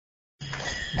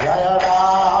Jaya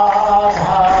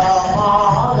Radha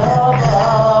Madhava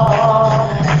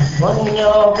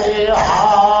Punya Bihari.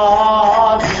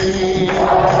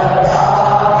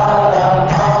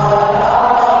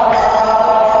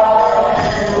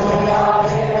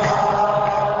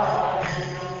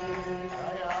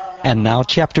 And now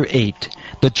Chapter 8,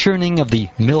 the churning of the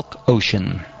milk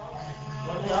ocean.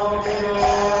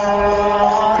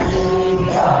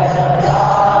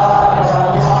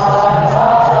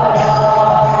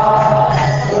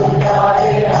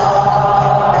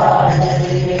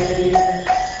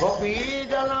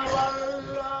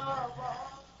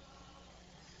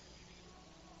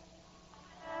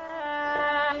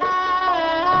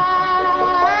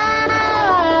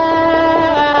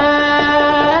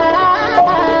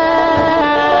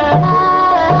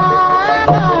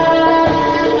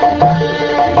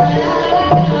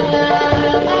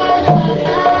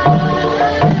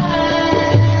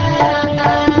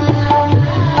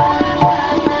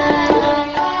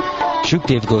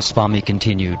 Shukdev Goswami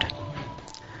continued.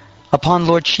 Upon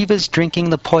Lord Shiva's drinking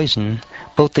the poison,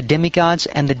 both the demigods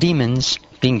and the demons,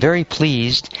 being very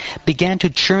pleased, began to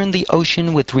churn the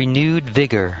ocean with renewed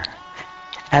vigor.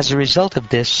 As a result of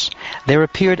this, there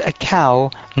appeared a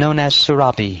cow known as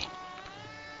Surabhi.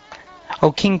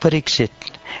 O King Pariksit,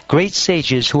 great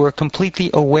sages who were completely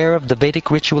aware of the Vedic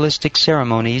ritualistic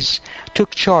ceremonies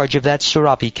took charge of that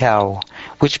Surabhi cow,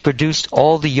 which produced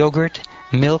all the yogurt,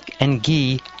 milk, and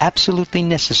ghee absolutely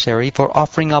necessary for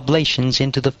offering oblations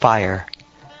into the fire.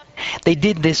 They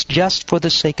did this just for the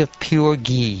sake of pure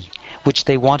ghee, which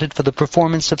they wanted for the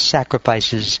performance of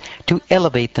sacrifices to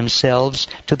elevate themselves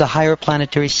to the higher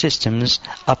planetary systems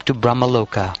up to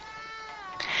Brahmaloka.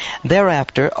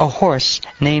 Thereafter a horse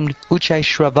named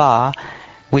Uchai-Shrava,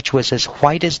 which was as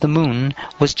white as the moon,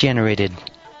 was generated.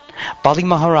 Bali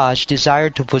Maharaj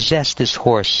desired to possess this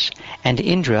horse, and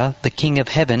Indra, the king of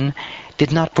heaven,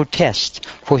 did not protest,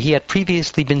 for he had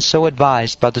previously been so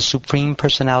advised by the Supreme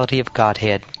Personality of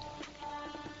Godhead.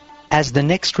 As the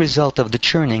next result of the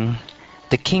churning,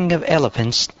 the king of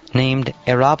elephants, named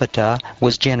Airavata,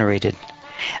 was generated.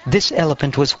 This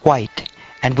elephant was white,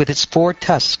 and with its 4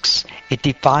 tusks it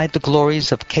defied the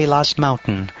glories of Kailas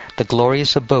mountain, the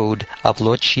glorious abode of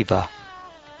Lord Shiva.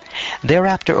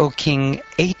 Thereafter, O king,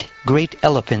 8 great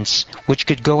elephants, which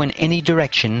could go in any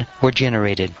direction, were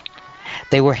generated.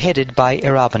 They were headed by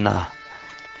Airavana.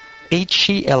 8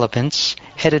 she-elephants,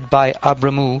 headed by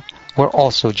Abramu, were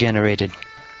also generated.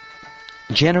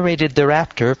 Generated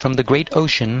thereafter from the great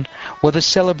ocean were the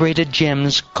celebrated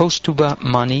gems Kaustubha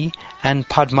Mani and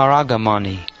Padmaraga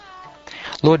Mani.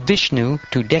 Lord Vishnu,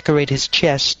 to decorate his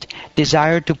chest,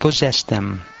 desired to possess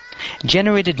them.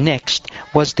 Generated next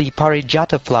was the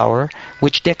Parijata flower,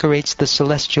 which decorates the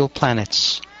celestial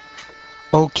planets.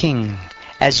 O king,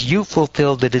 as you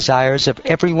fulfill the desires of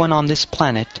everyone on this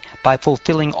planet by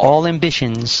fulfilling all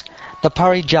ambitions, the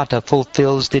Parijata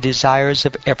fulfills the desires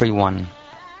of everyone.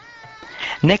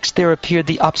 Next there appeared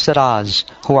the Apsaras,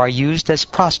 who are used as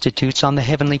prostitutes on the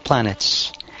heavenly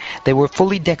planets. They were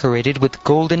fully decorated with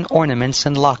golden ornaments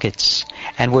and lockets,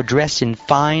 and were dressed in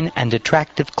fine and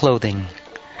attractive clothing.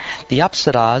 The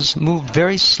Apsaras moved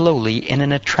very slowly in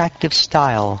an attractive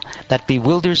style that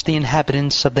bewilders the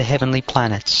inhabitants of the heavenly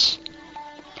planets.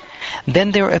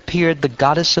 Then there appeared the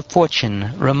goddess of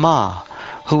fortune, Rama,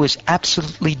 who is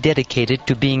absolutely dedicated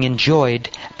to being enjoyed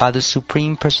by the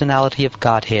Supreme Personality of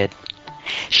Godhead.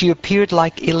 She appeared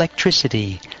like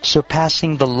electricity,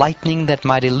 surpassing the lightning that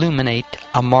might illuminate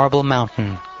a marble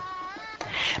mountain.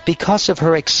 Because of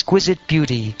her exquisite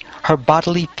beauty, her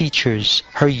bodily features,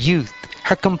 her youth,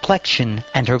 her complexion,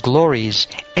 and her glories,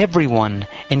 everyone,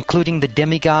 including the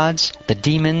demigods, the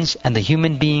demons, and the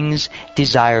human beings,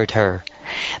 desired her.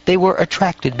 They were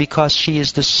attracted because she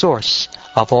is the source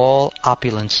of all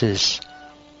opulences.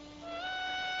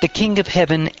 The king of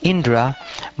heaven, Indra,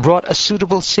 brought a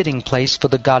suitable sitting place for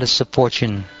the goddess of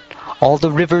fortune. All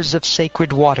the rivers of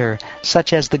sacred water,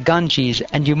 such as the Ganges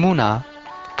and Yamuna,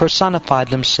 personified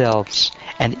themselves,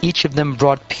 and each of them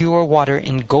brought pure water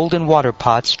in golden water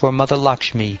pots for Mother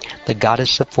Lakshmi, the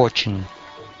goddess of fortune.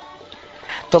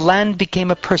 The land became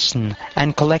a person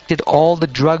and collected all the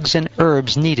drugs and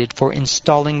herbs needed for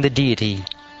installing the deity.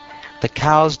 The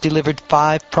cows delivered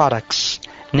 5 products,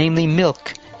 namely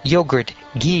milk, yogurt,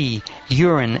 ghee,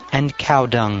 urine, and cow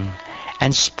dung.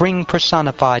 And spring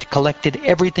personified collected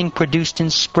everything produced in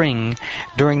spring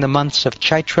during the months of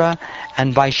Chaitra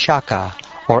and Vaishakha,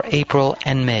 or April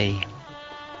and May.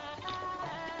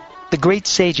 The great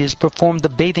sages performed the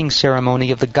bathing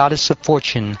ceremony of the goddess of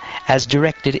fortune as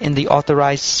directed in the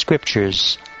authorized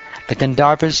scriptures. The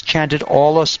Gandharvas chanted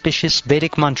all auspicious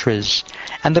Vedic mantras,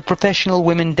 and the professional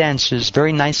women dancers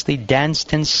very nicely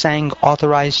danced and sang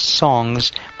authorized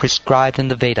songs prescribed in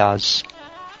the Vedas.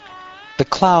 The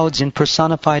clouds in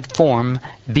personified form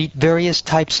beat various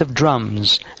types of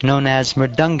drums known as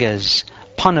mridangas,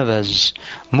 panavas,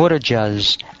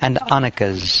 murajas, and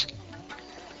anakas.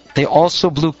 They also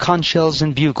blew conch shells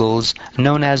and bugles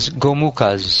known as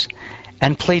gomukas,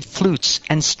 and played flutes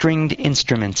and stringed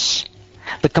instruments.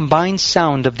 The combined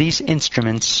sound of these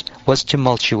instruments was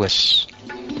tumultuous.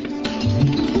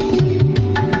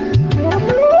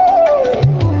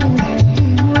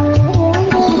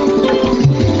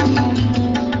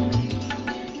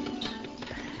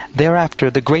 Thereafter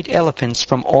the great elephants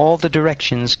from all the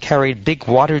directions carried big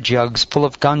water jugs full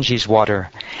of Ganges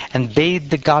water, and bathed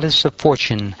the goddess of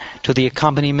fortune to the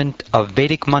accompaniment of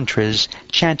Vedic mantras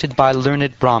chanted by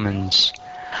learned Brahmins.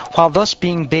 While thus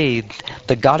being bathed,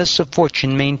 the goddess of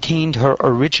fortune maintained her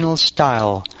original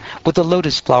style, with a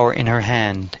lotus flower in her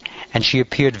hand, and she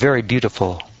appeared very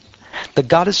beautiful. The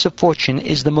goddess of fortune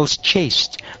is the most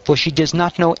chaste, for she does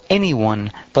not know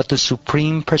anyone but the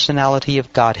Supreme Personality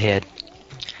of Godhead.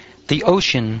 The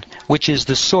ocean, which is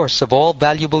the source of all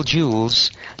valuable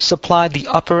jewels, supplied the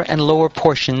upper and lower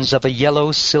portions of a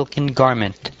yellow silken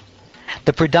garment.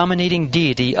 The predominating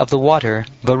deity of the water,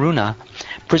 Varuna,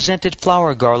 presented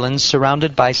flower garlands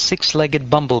surrounded by six-legged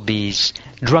bumblebees,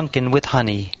 drunken with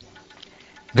honey.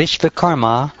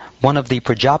 Vishvakarma, one of the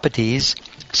Prajapatis,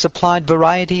 supplied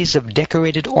varieties of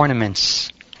decorated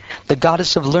ornaments. The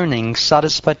goddess of learning,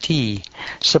 Saraswati,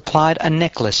 supplied a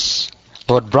necklace.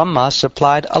 Lord Brahma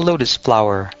supplied a lotus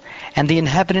flower, and the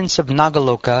inhabitants of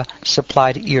Nagaloka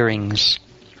supplied earrings.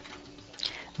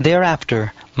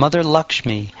 Thereafter, Mother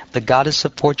Lakshmi, the goddess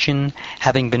of fortune,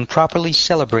 having been properly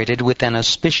celebrated with an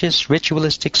auspicious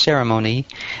ritualistic ceremony,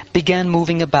 began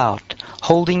moving about,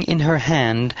 holding in her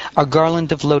hand a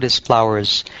garland of lotus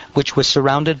flowers, which was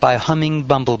surrounded by humming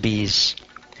bumblebees.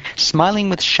 Smiling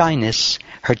with shyness,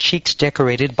 her cheeks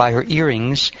decorated by her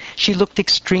earrings, she looked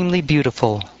extremely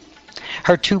beautiful.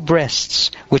 Her two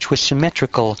breasts, which were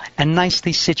symmetrical and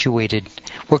nicely situated,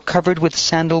 were covered with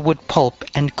sandalwood pulp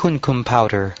and kumkum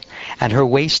powder, and her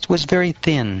waist was very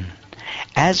thin.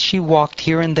 As she walked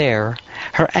here and there,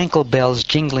 her ankle bells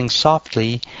jingling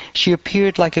softly, she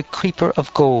appeared like a creeper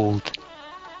of gold.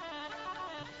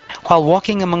 While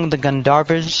walking among the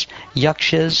Gandharvas,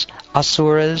 Yakshas,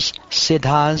 Asuras,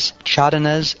 Siddhas,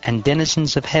 Chadanas, and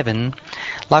denizens of heaven,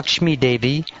 Lakshmi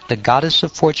Devi, the goddess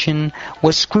of fortune,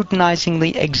 was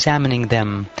scrutinizingly examining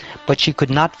them, but she could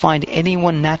not find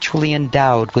anyone naturally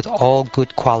endowed with all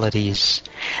good qualities.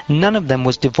 None of them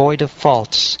was devoid of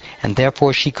faults, and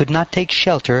therefore she could not take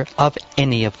shelter of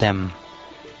any of them.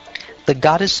 The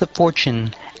goddess of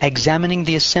fortune, examining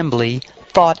the assembly,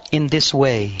 thought in this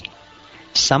way: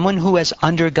 someone who has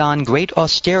undergone great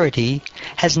austerity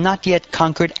has not yet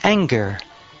conquered anger.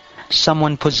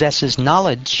 Someone possesses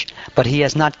knowledge, but he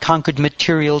has not conquered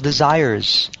material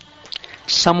desires.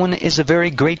 Someone is a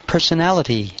very great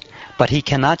personality, but he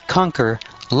cannot conquer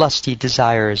lusty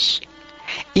desires.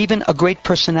 Even a great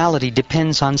personality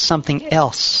depends on something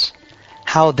else.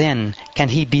 How then can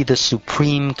he be the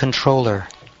supreme controller?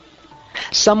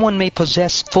 Someone may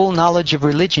possess full knowledge of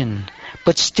religion,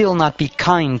 but still not be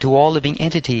kind to all living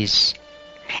entities.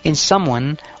 In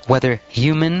someone, whether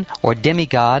human or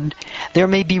demigod, there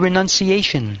may be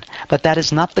renunciation, but that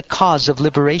is not the cause of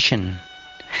liberation.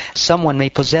 Someone may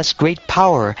possess great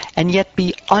power and yet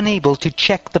be unable to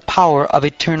check the power of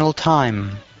eternal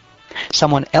time.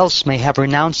 Someone else may have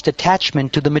renounced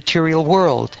attachment to the material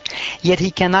world, yet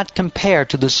he cannot compare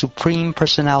to the Supreme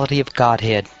Personality of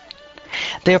Godhead.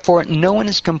 Therefore, no one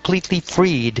is completely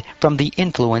freed from the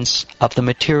influence of the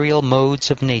material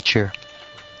modes of nature.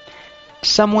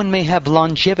 Someone may have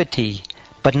longevity,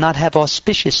 but not have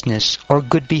auspiciousness or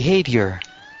good behavior.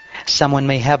 Someone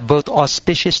may have both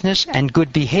auspiciousness and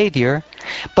good behavior,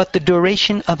 but the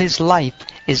duration of his life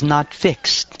is not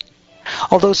fixed.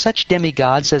 Although such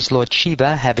demigods as Lord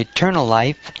Shiva have eternal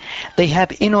life, they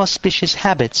have inauspicious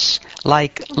habits,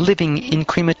 like living in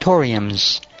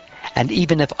crematoriums. And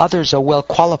even if others are well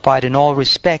qualified in all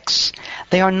respects,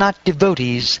 they are not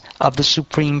devotees of the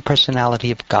Supreme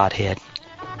Personality of Godhead.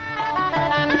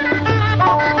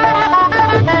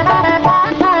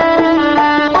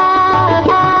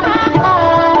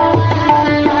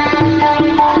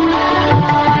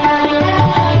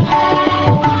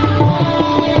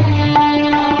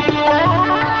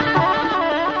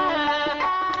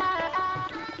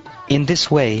 In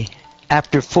this way,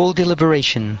 after full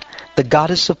deliberation, the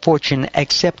goddess of fortune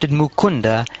accepted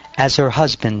Mukunda as her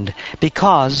husband,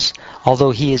 because,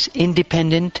 Although he is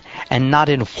independent and not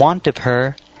in want of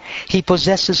her, he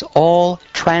possesses all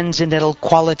transcendental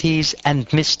qualities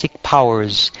and mystic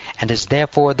powers, and is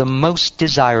therefore the most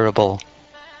desirable.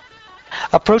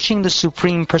 Approaching the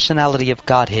Supreme Personality of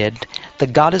Godhead, the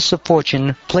Goddess of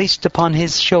Fortune placed upon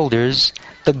his shoulders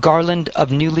the garland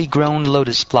of newly grown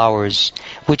lotus flowers,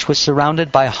 which was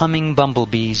surrounded by humming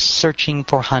bumblebees searching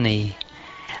for honey.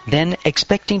 Then,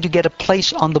 expecting to get a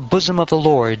place on the bosom of the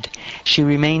Lord, she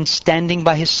remained standing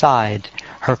by his side,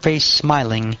 her face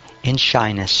smiling in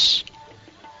shyness.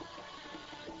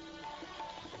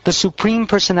 The Supreme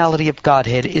Personality of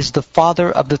Godhead is the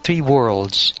Father of the three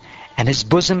worlds, and his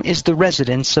bosom is the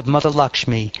residence of Mother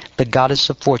Lakshmi, the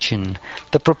Goddess of Fortune,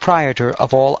 the proprietor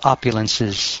of all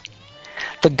opulences.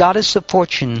 The Goddess of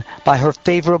Fortune, by her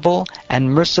favorable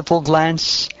and merciful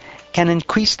glance, can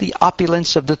increase the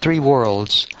opulence of the three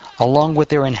worlds, along with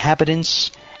their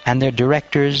inhabitants and their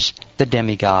directors, the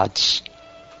demigods.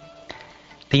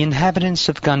 The inhabitants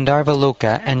of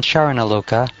Gandharva-loka and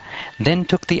Charana-loka then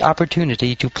took the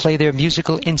opportunity to play their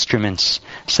musical instruments,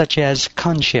 such as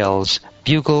conch shells,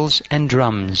 bugles, and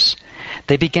drums.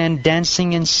 They began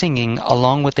dancing and singing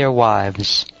along with their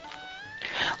wives.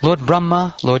 Lord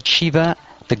Brahma, Lord Shiva,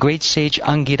 the great sage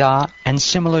Angira, and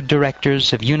similar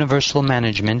directors of universal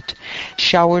management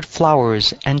showered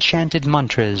flowers and chanted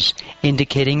mantras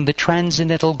indicating the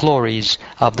transcendental glories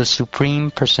of the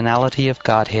Supreme Personality of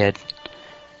Godhead.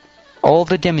 All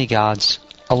the demigods,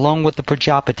 along with the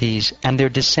Prajapatis and their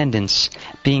descendants,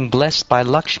 being blessed by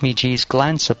Lakshmiji's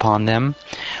glance upon them,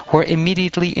 were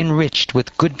immediately enriched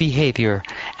with good behavior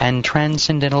and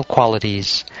transcendental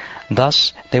qualities.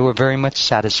 Thus they were very much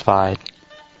satisfied.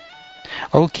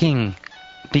 O King,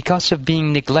 because of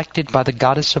being neglected by the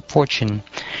Goddess of Fortune,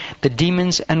 the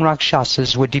demons and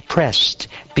Rakshasas were depressed,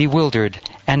 bewildered,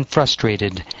 and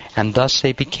frustrated, and thus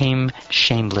they became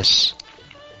shameless.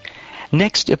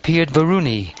 Next appeared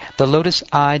Varuni, the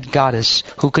lotus-eyed goddess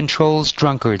who controls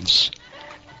drunkards.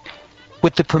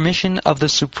 With the permission of the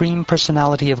Supreme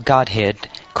Personality of Godhead,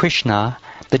 Krishna,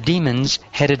 the demons,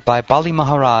 headed by Bali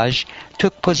Maharaj,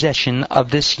 took possession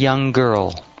of this young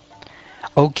girl.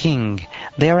 O King,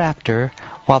 thereafter,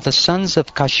 while the sons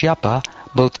of Kashyapa,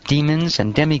 both demons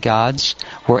and demigods,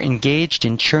 were engaged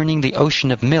in churning the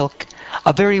ocean of milk,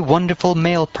 a very wonderful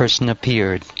male person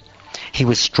appeared. He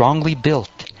was strongly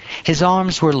built. His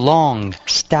arms were long,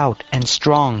 stout, and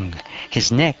strong.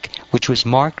 His neck, which was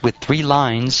marked with 3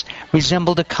 lines,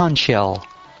 resembled a conch shell.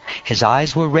 His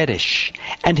eyes were reddish,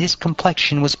 and his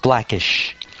complexion was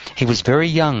blackish. He was very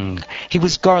young. He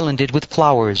was garlanded with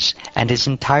flowers, and his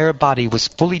entire body was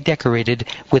fully decorated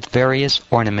with various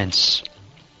ornaments.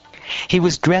 He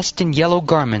was dressed in yellow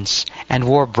garments, and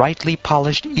wore brightly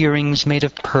polished earrings made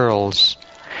of pearls.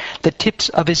 The tips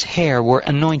of his hair were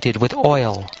anointed with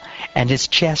oil, and his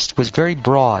chest was very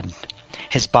broad.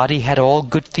 His body had all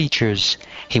good features.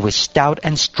 He was stout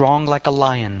and strong like a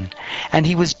lion, and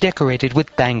he was decorated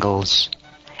with bangles.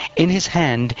 In his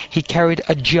hand he carried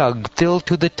a jug filled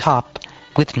to the top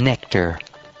with nectar.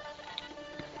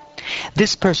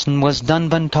 This person was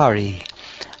Dhanvantari,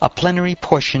 a plenary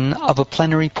portion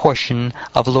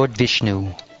of Lord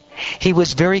Vishnu. He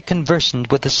was very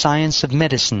conversant with the science of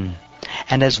medicine,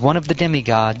 and as one of the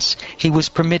demigods, he was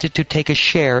permitted to take a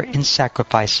share in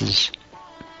sacrifices.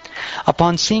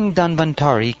 Upon seeing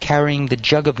Dhanvantari carrying the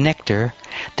jug of nectar,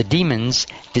 the demons,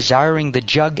 desiring the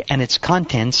jug and its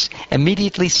contents,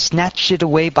 immediately snatched it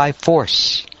away by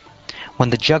force. When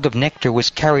the jug of nectar was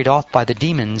carried off by the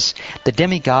demons, the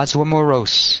demigods were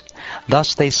morose.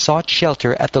 Thus they sought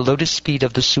shelter at the lotus feet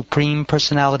of the Supreme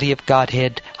Personality of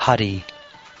Godhead, Hari.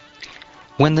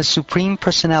 When the Supreme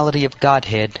Personality of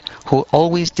Godhead, who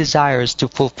always desires to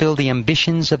fulfill the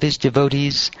ambitions of his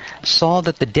devotees, saw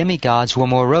that the demigods were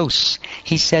morose,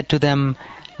 he said to them,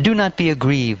 "Do not be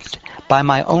aggrieved. By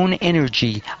my own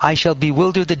energy I shall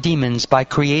bewilder the demons by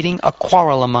creating a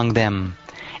quarrel among them.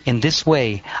 In this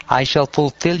way I shall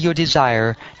fulfill your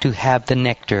desire to have the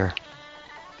nectar."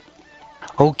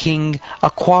 O King,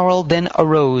 a quarrel then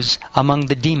arose among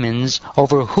the demons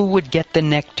over who would get the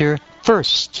nectar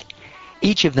first.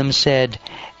 Each of them said,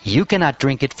 "You cannot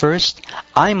drink it first.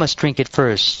 I must drink it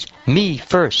first. Me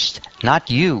first, not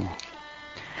you."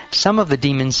 Some of the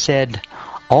demons said,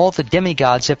 "All the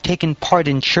demigods have taken part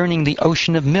in churning the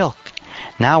ocean of milk.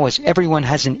 Now, as everyone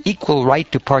has an equal right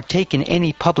to partake in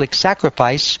any public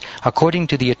sacrifice, according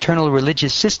to the eternal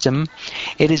religious system,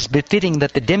 it is befitting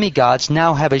that the demigods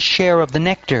now have a share of the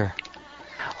nectar."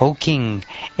 O King,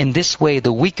 in this way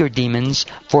the weaker demons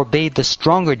forbade the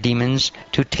stronger demons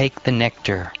to take the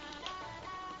nectar.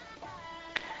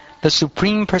 the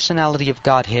Supreme Personality of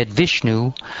Godhead,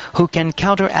 Vishnu, who can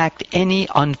counteract any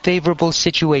unfavorable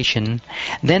situation,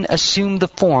 then assumed the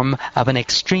form of an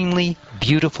extremely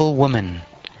beautiful woman.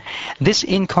 This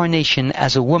incarnation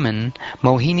as a woman,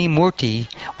 Mohini Murti,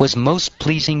 was most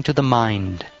pleasing to the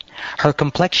mind. Her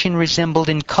complexion resembled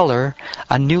in color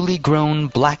a newly grown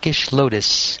blackish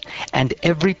lotus, and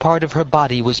every part of her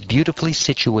body was beautifully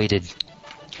situated.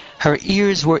 Her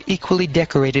ears were equally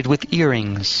decorated with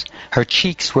earrings. Her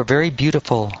cheeks were very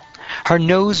beautiful. Her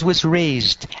nose was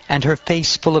raised, and her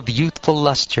face full of youthful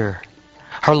luster.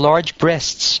 Her large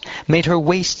breasts made her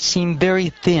waist seem very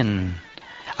thin.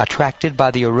 Attracted by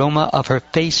the aroma of her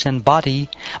face and body,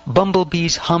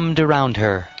 bumblebees hummed around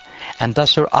her, and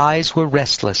thus her eyes were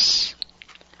restless.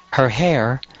 Her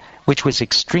hair, which was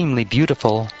extremely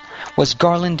beautiful, was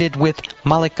garlanded with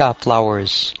malika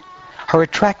flowers. Her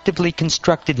attractively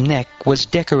constructed neck was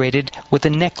decorated with a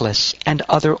necklace and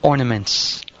other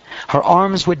ornaments. Her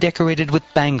arms were decorated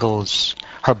with bangles.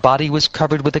 Her body was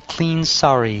covered with a clean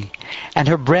sari, and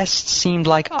her breasts seemed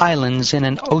like islands in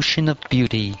an ocean of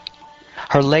beauty.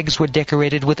 Her legs were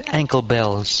decorated with ankle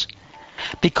bells.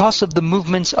 Because of the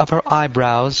movements of her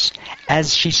eyebrows,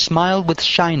 as she smiled with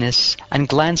shyness and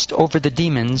glanced over the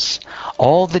demons,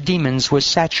 all the demons were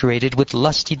saturated with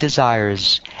lusty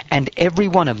desires, and every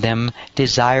one of them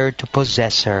desired to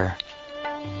possess her.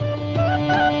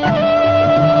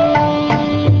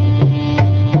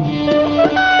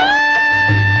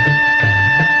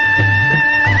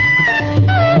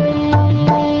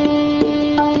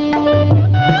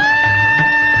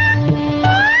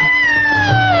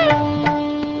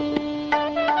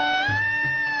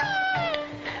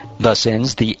 Thus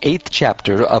ends the 8th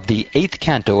chapter of the 8th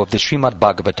canto of the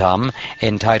Śrīmad-Bhāgavatam,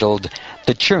 entitled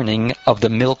The Churning of the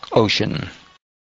Milk Ocean.